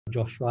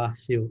Joshua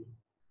Seal.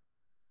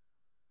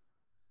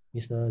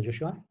 Mr.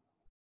 Joshua?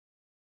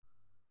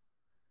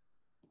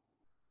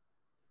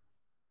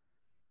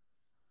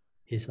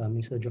 Is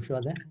Mr.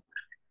 Joshua there?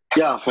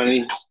 Yeah,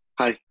 finally.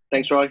 Hi.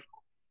 Thanks, Roy.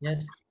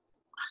 Yes.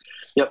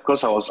 Yep, of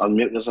course I was on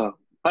mute just now.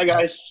 Hi,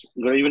 guys.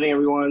 Good evening,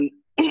 everyone.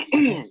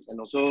 And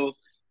also,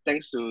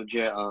 thanks to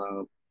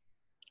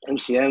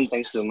MCM,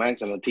 thanks to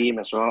Max and the team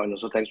as well, and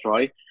also thanks,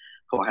 Roy,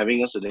 for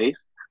having us today.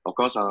 Of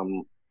course,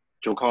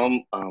 Jocom,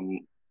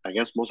 I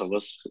guess most of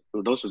us,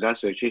 those of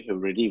guys who actually are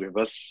already with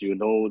us, you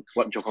know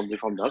what Jocom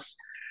platform does.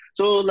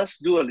 So let's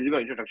do a little bit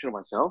of introduction of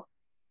myself.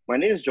 My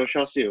name is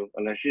Joshua Seal,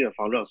 and I'm actually the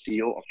founder and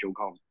CEO of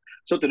Jocom.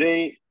 So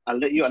today, I'll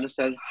let you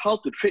understand how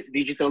to trade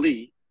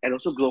digitally and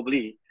also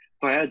globally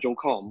via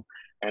Jocom,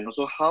 and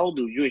also how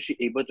do you actually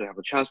able to have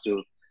a chance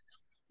to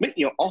make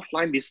your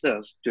offline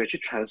business to actually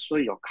transfer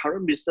your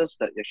current business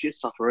that you're actually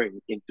suffering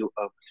into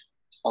a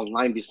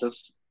online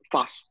business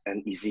fast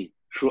and easy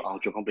through our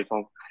Jocom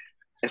platform,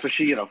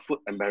 especially in our food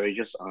and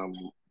beverages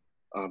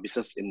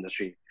business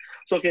industry.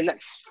 So okay,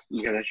 next,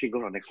 you can actually go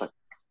to the next slide.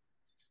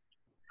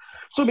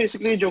 So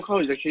basically,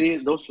 Jocom is actually,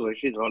 those who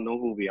actually don't know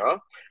who we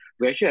are,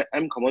 we're actually an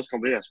m-commerce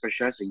company that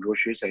specializes in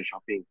groceries and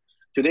shopping.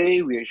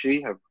 Today, we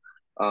actually have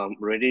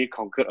already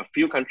conquered a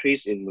few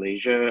countries in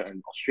Malaysia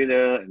and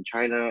Australia and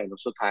China and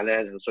also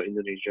Thailand and also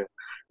Indonesia.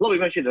 A lot of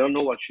people actually don't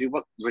know actually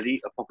what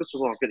really a pocket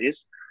supermarket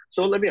is.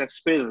 So let me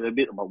explain a little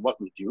bit about what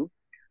we do.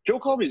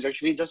 Jocom is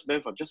actually just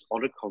meant for just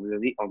order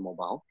conveniently on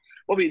mobile.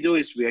 What we do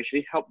is we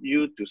actually help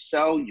you to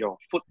sell your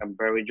food and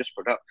beverages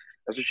product,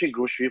 especially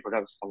grocery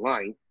products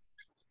online,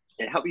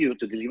 and help you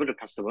to deliver to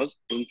customers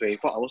in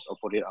 24 hours or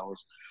 48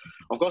 hours.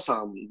 Of course,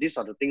 these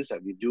are the things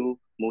that we do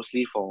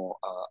mostly for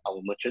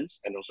our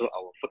merchants and also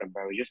our food and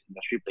beverages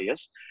industry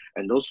players,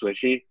 and those who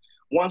actually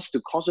wants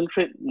to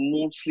concentrate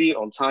mostly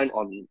on time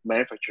on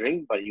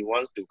manufacturing, but you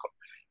want to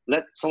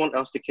let someone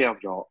else take care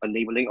of your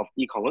enabling of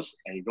e-commerce,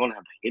 and you don't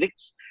have the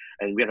headaches,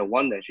 and we are the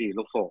one that actually you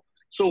look for.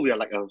 So we are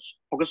like a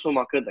pocket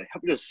supermarket that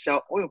help you to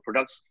sell all your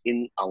products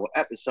in our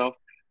app itself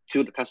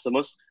to the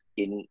customers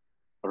in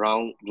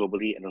around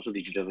globally and also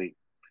digitally.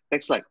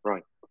 Next slide,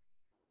 Roy.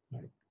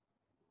 Right.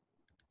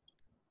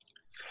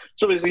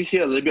 So basically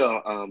here a little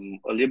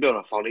bit of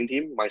a founding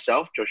team,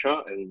 myself,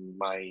 Joshua, and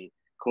my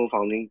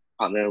co-founding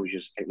partner, which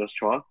is Agnes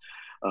Chua.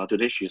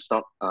 Today she's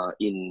not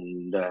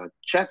in the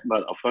chat,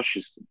 but of course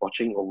she's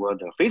watching over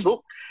the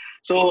Facebook.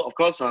 So of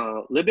course,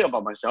 a little bit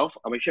about myself.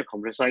 I'm actually a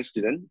computer science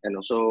student, and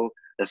also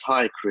that's how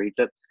I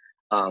created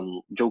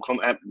Jocom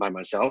app by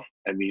myself.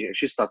 And we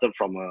actually started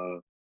from a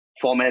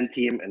 4-man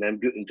team and then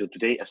built into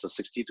today as a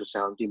 60 to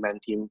 70-man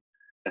team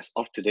as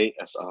of today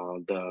as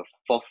the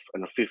 4th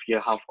and the 5th year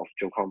half of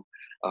Jocom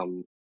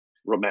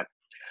roadmap.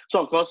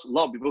 So of course, a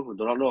lot of people who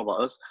do not know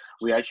about us,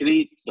 we are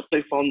actually the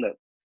platform that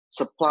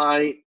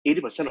supply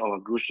 80% of our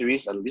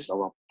groceries and list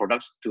our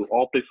products to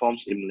all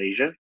platforms in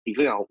Malaysia,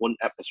 including our own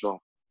app as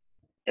well.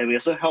 And we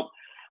also help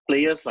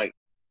players like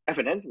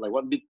F&N, like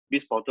what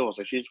BizPortal was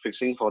actually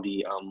fixing for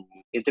the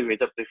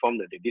integrated platform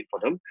that they did for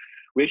them.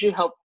 We actually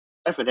help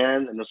F&N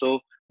and also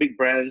big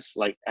brands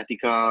like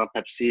Etika,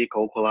 Pepsi,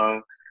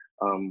 Coca-Cola,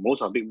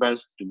 most are big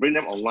brands, to bring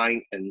them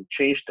online and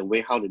change the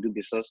way how they do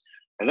business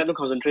and let them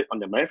concentrate on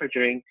their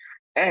manufacturing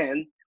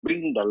and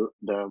bring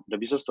the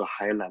business to a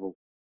higher level.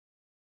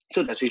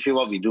 So that's actually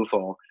what we do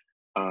for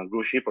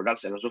grocery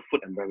products and also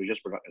food and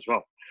beverages product as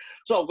well.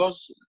 So of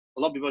course,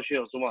 a lot of people actually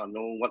also want to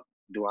know what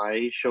do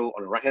I show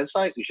on the right-hand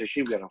side, which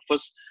actually we are the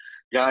first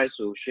guys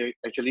who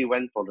actually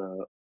went for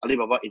the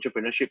Alibaba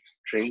Entrepreneurship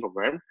Training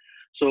Program.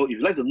 So if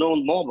you'd like to know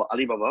more about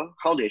Alibaba,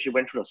 how they actually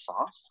went through the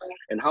SARS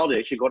and how they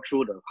actually got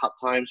through the hard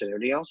times and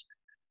everything else,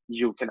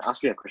 you can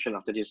ask me a question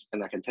after this,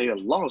 and I can tell you a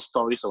lot of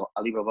stories about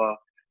Alibaba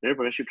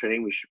Entrepreneurship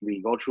Training, which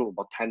we go through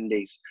about 10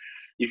 days.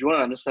 If you want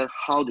to understand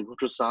how they go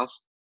through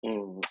SARS,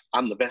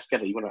 I'm the best guy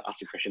that you want to ask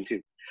the question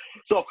to.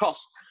 So of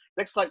course,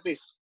 next slide,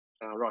 please,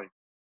 Roy.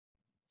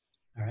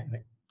 All right,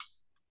 wait.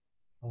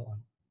 Hold on.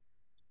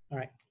 All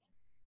right.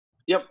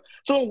 Yep.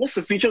 So what's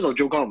the features of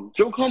Jocom?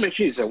 Jocom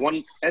actually is a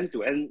one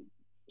end-to-end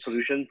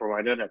solution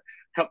provider that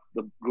help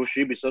the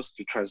grocery business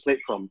to translate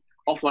from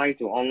offline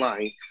to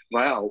online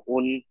via our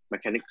own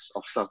mechanics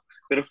of stuff.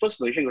 We're the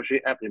first Malaysian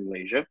grocery app in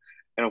Malaysia,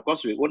 and of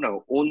course we own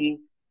our own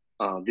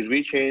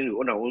delivery chain, we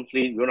own our own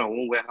fleet, we own our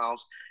own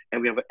warehouse,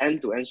 and we have an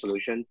end-to-end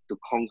solution to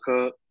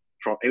conquer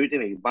from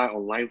everything that you buy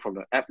online from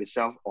the app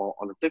itself or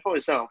on the platform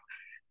itself.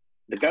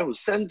 The guy who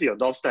sent to your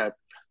doorstep,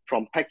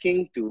 from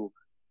packing to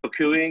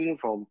procuring,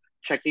 from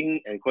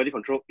checking and quality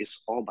control,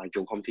 is all by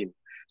Jocom team.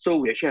 So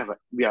we actually have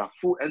we are a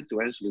full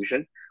end-to-end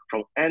solution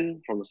from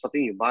the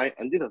starting you buy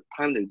until the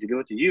time that we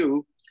deliver to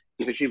you,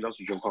 it actually belongs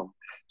to Jocom.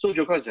 So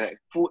Jocom is a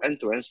full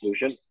end-to-end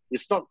solution.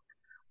 It's not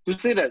to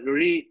say that we're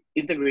really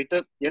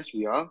integrated. Yes,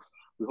 we are.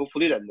 We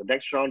hopefully that in the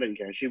next round that you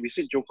can actually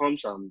visit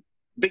Jocom's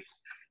big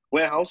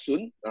warehouse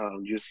soon.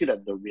 You see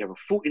that we have a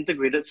full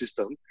integrated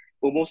system,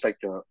 almost like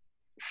a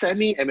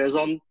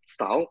semi-Amazon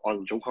style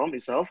on Jocom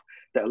itself,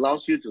 that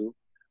allows you to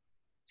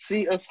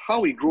see us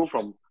how we grow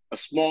from a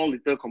small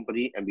little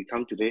company and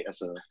become today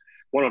as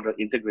one of the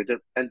integrated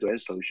end-to-end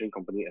solution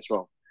company as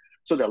well.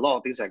 So there are a lot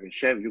of things I can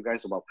share with you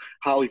guys about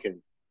how you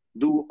can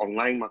do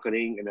online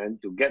marketing and then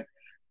to get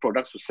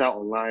products to sell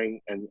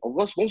online. And of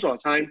course, most of the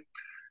time,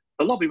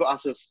 a lot of people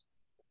ask us,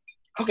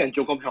 how can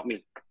Jocom help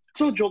me?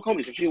 So Jocom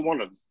is actually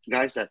one of the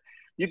guys that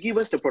you give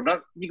us the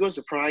product, you give us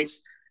the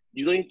price,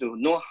 you don't need to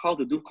know how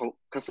to do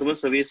customer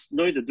service,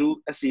 no need to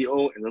do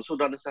SEO, and also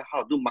don't understand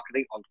how to do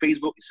marketing on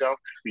Facebook itself,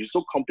 which is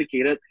so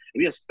complicated.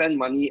 If you spend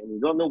money and you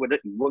don't know whether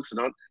it works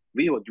or not,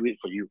 we will do it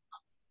for you.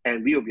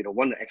 And we will be the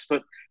one, the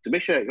expert, to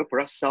make sure that your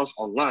product sells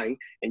online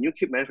and you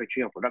keep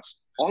manufacturing your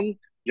products on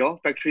your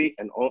factory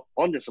and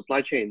on the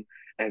supply chain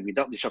and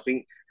without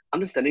disrupting,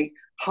 understanding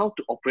how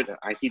to operate an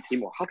IT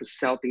team or how to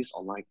sell things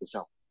online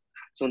yourself.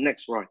 So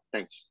next, Roy,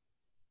 thanks.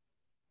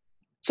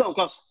 So of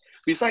course,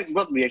 besides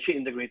what we actually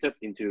integrated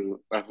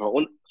into our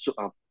own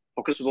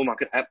Pocket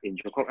Supermarket app in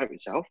Jocom app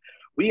itself,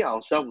 we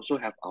ourselves also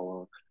have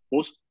our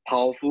most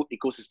powerful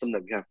ecosystem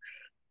that we have.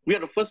 We are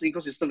the first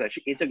ecosystem that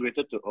actually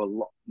integrated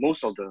to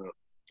most of the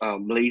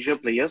Malaysia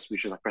players,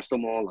 which is like Presto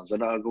Mall,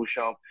 Lazada, Go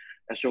Shop,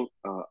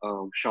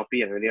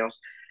 Shopee, and everything else.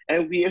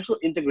 And we also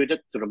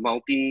integrated to the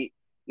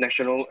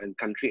multinational and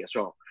country as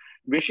well.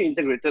 We actually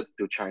integrated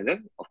to China,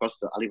 of course,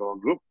 the Alibaba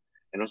Group,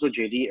 and also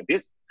JD a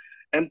bit.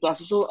 And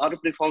plus also other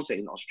platforms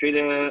in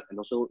Australia and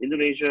also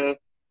Indonesia.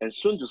 And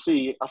soon to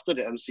see, after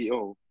the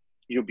MCO,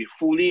 you'll be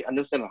fully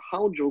understand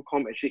how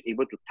Jocom actually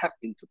able to tap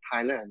into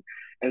Thailand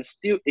and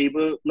still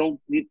able, no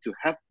need to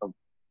have a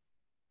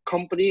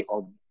company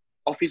or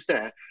office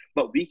there,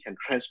 but we can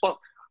transport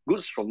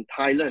goods from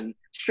Thailand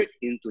straight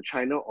into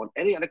China or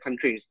any other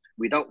countries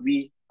without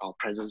our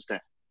presence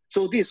there.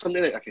 So this is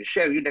something that I can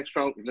share with you next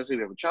round. If let's say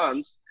we have a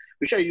chance,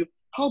 we share you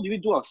how do we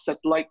do our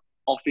satellite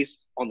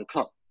office on the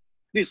cloud.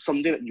 This is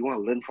something that you want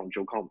to learn from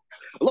Jocom.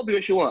 A lot of people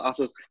actually want to ask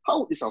us,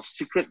 how is our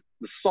secret,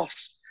 the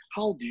sauce?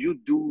 How do you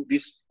do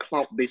this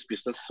cloud-based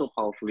business so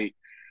powerfully?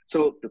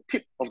 So the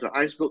tip of the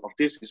iceberg of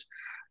this is,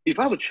 if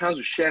I have a chance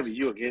to share with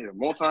you again one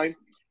more time,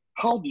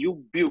 how do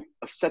you build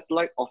a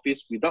satellite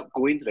office without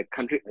going to the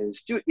country and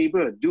still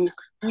able to do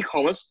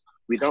e-commerce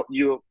without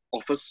your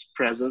office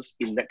presence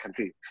in that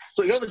country?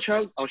 So if you have a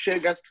chance, I'll share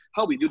you guys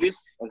how we do this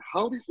and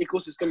how this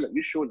ecosystem that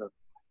you show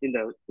in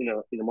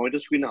the monitor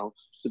screen now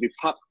to be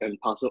part and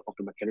parcel of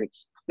the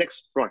mechanics.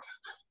 Next, Roy.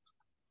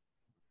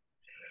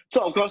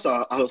 So of course,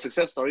 our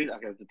success story,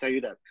 I have to tell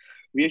you that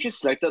we actually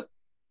selected,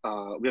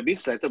 we have been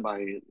selected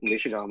by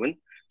Malaysian government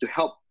to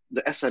help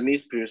the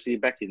SMEs previously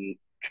back in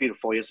 3 to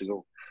 4 years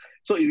ago.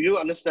 So if you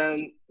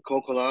understand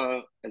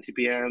Coca-Cola,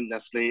 NTPM,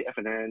 Nestle,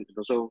 FNN, and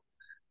also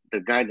the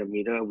guy in the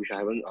middle, which I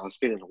haven't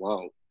spent in a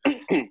while,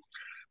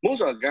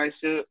 most of the guys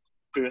here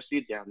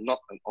previously, they are not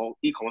an all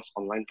e-commerce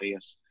online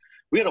players.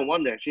 We are the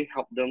one that actually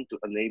help them to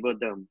enable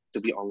them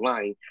to be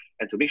online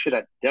and to make sure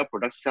that their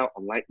products sell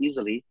online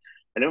easily.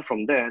 And then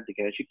from there, they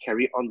can actually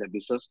carry on their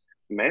business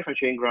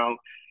manufacturing ground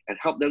and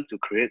help them to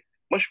create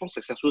much more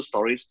successful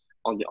stories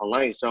on the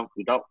online itself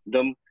without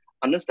them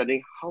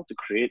understanding how to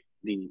create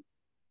the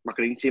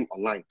marketing team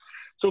online.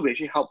 So we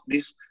actually help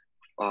these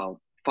 5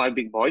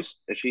 big boys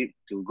actually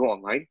to go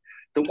online.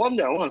 The one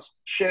that I want to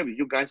share with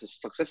you guys, a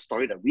success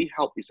story that we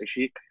help is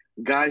actually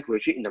a guy who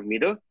actually in the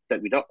middle,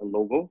 that without a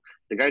logo,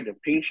 the guy in the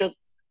pink shirt,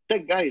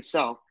 that guy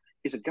itself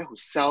is a guy who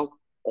sells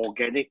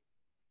organic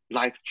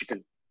live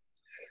chicken.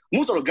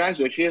 Most of the guys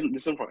who actually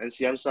listen from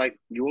NCM side,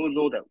 you will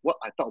know that what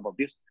I talk about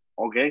this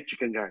organic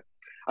chicken guy.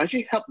 I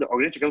actually help the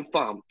organic chicken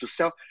farm to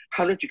sell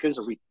 100 chickens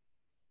a week.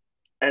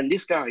 And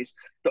these guys,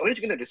 the organic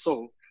chicken that they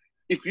sold,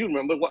 if you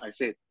remember what I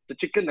said, the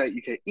chicken that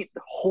you can eat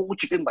the whole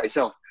chicken by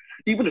itself.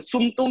 Even the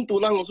sum tong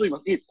tulang also you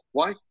must eat.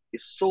 Why?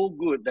 It's so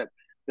good that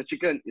the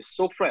chicken is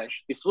so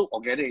fresh, it's so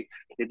organic.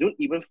 They don't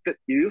even feed,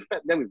 you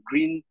feed them with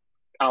green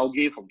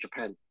algae from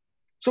Japan.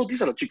 So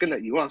these are the chicken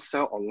that you want to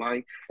sell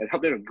online and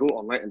help them to go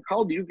online. And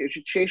how do you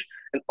actually change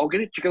an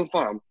organic chicken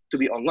farm to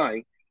be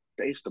online?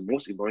 That is the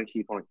most important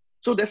key point.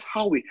 So that's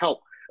how we help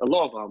a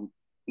lot of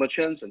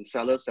merchants and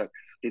sellers that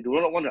they do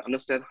not want to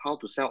understand how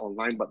to sell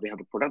online, but they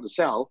have a product to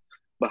sell.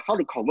 But how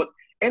to convert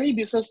any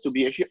business to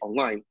be actually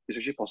online is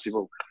actually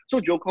possible. So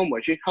Jocom will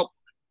actually help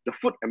the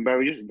food and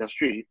beverages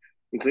industry,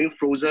 including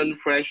frozen,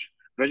 fresh,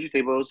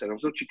 vegetables, and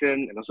also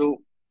chicken, and also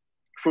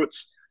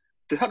fruits,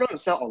 to help them to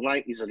sell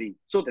online easily.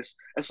 So that's,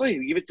 as long as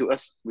you give it to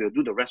us, we'll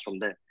do the rest from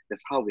there.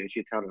 That's how we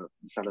actually tell the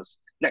sellers.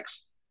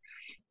 Next.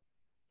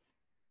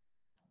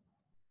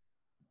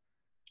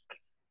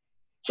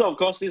 So of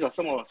course, these are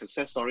some of our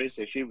success stories.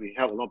 Actually, we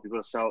help a lot of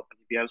people to sell,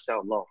 NTPM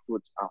sell a lot of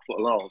food,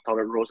 a lot of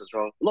toilet rolls as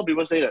well. A lot of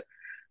people say that,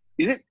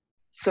 is it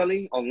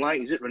selling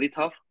online, is it really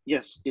tough?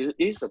 Yes, it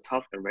is a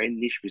tough and very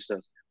niche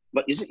business.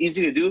 But is it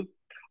easy to do?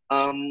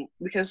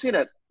 We can say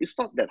that it's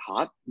not that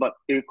hard, but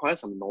it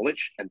requires some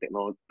knowledge and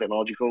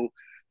technological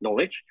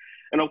knowledge.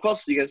 And of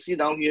course, you can see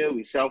down here,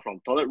 we sell from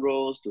toilet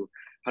rolls to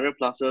 100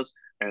 pluses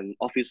and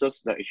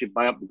officers that actually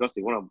buy up because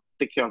they want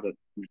to take care of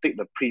take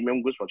the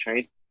premium goods for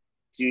Chinese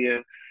New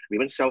Year. We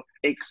even sell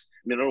eggs,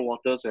 mineral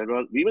waters, and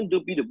everyone. We even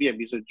do B2B and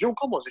B2C. So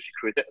Jocom was actually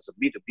created as a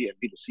B2B and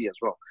B2C as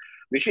well.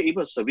 We're actually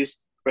able to service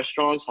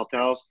restaurants,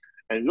 hotels,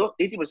 And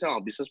 80% of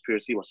our business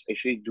previously was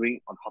actually doing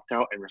on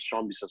hotel and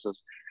restaurant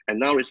businesses. And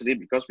now recently,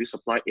 because we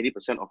supply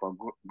 80% of our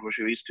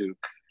groceries to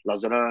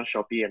Lazada,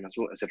 Shopee, and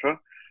so etc.,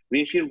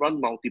 we actually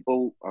run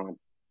multiple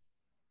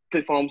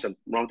platforms and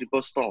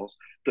multiple stores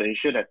to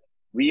ensure that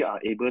we are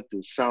able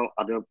to sell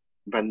other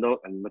vendor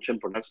and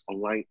merchant products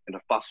online in a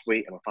fast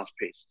way and a fast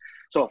pace.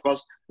 So of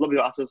course, a lot of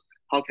people ask us,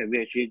 how can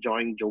we actually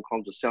join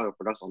Jocom to sell your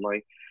products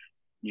online?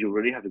 You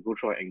really have to go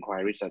through our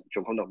inquiries at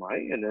jocom.my,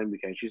 and then we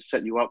can actually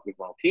set you up with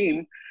our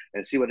team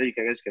and see whether you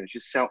guys can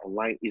actually sell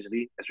online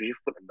easily, especially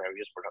food and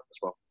beverages products as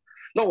well.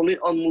 Not only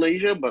on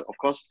Malaysia, but of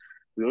course,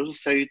 we also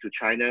sell it to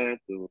China,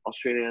 to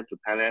Australia, to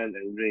Thailand,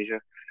 and Indonesia.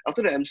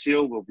 After the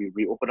MCO,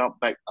 we open up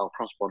back our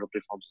cross-border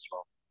platforms as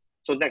well.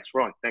 So next,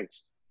 Roy,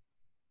 thanks.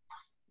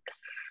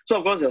 So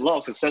of course, there are a lot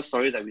of success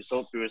stories that we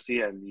sold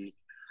previously, and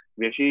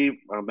we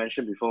actually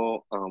mentioned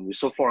before, we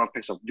sold 400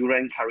 packs of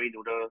durian curry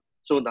noodle,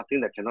 so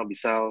nothing that cannot be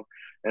sold.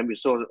 And we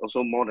sold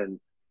also more than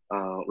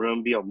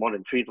RMB of more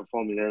than 3 to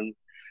 4 million,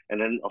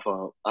 and then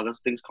of other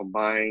things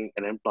combined,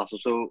 and then plus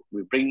also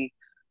we bring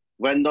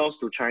vendors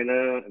to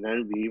China, and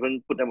then we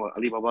even put them on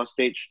Alibaba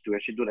stage to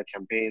actually do the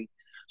campaign.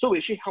 So we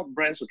actually help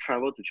brands to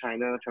travel to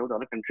China, travel to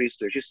other countries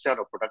to actually sell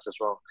their products as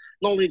well.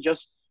 Not only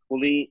just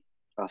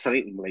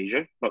selling in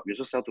Malaysia, but we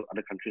also sell to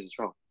other countries as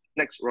well.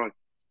 Next, Roy.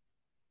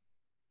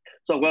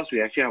 So of course,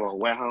 we actually have our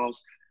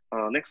warehouse.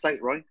 Next slide,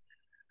 Roy.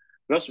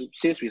 Because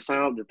since we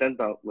signed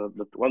up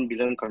the 1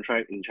 billion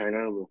contract in China,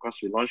 of course,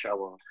 we launched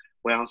our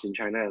warehouse in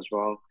China as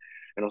well.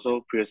 And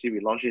also previously, we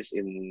launched this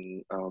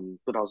in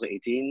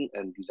 2018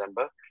 and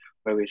December,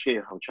 where we actually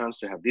have a chance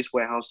to have this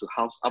warehouse to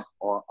house up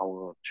all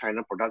our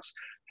China products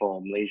for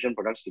Malaysian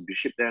products to be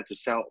shipped there to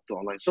sell to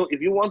online. So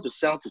if you want to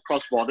sell to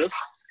cross borders,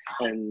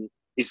 and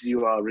if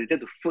you are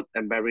related to food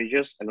and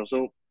beverages, and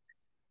also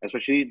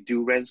especially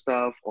durian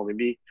stuff, or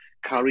maybe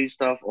curry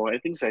stuff, or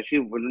anything that's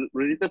actually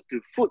related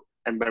to food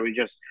and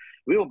beverages,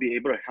 we will be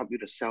able to help you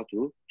to sell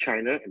to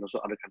China and also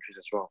other countries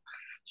as well.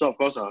 So of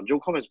course,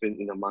 Jocom has been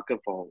in the market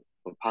for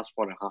the past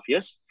 4.5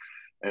 years,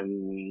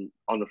 and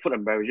on the food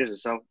and beverages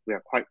itself, we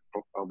are quite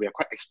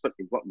expert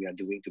in what we are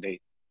doing today.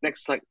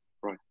 Next slide,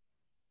 Roy.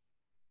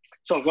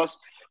 So of course,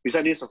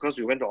 besides this, of course,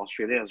 we went to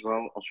Australia as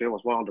well. Australia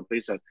was one of the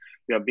places that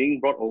we are being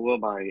brought over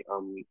by,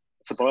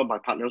 supported by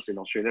partners in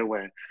Australia,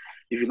 where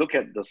if you look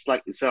at the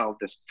slide itself,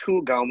 there's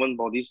 2 government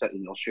bodies that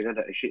in Australia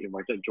that actually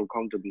invited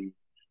Jocom to be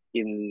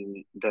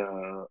in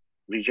the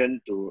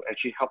region to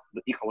actually help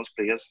the e-commerce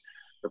players,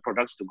 the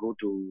products to go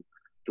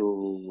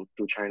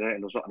to China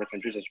and also other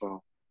countries as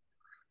well.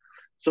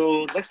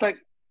 So next slide,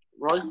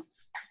 Roy.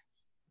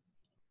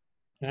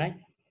 Right.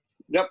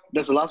 Yep,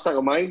 that's the last slide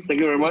of mine. Thank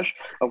you very much.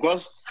 Of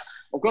course,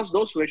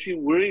 those who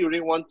actually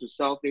really want to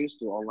sell things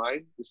to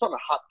online, it's not a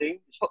hard thing.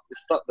 It's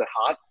not that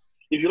hard.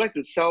 If you like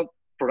to sell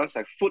products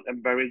like food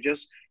and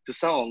beverages to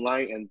sell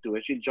online and to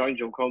actually join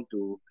Jocom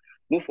to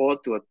move forward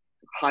to a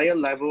higher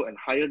level and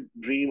higher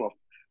dream of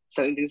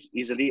selling things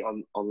easily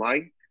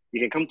online, you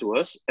can come to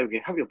us and we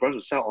can help your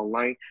product to sell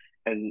online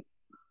and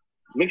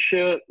make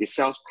sure it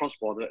sells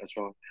cross-border as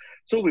well.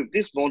 So with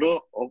this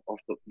model of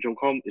the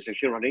Jocom is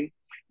actually running,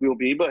 we will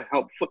be able to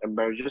help food and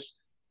beverages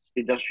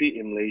industry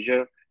in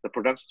Malaysia, the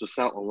products to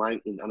sell online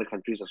in other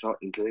countries as well,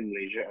 including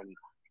Malaysia and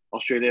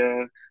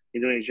Australia,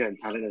 Indonesia, and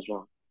Thailand as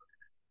well.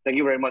 Thank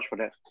you very much for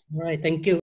that. All right, thank you.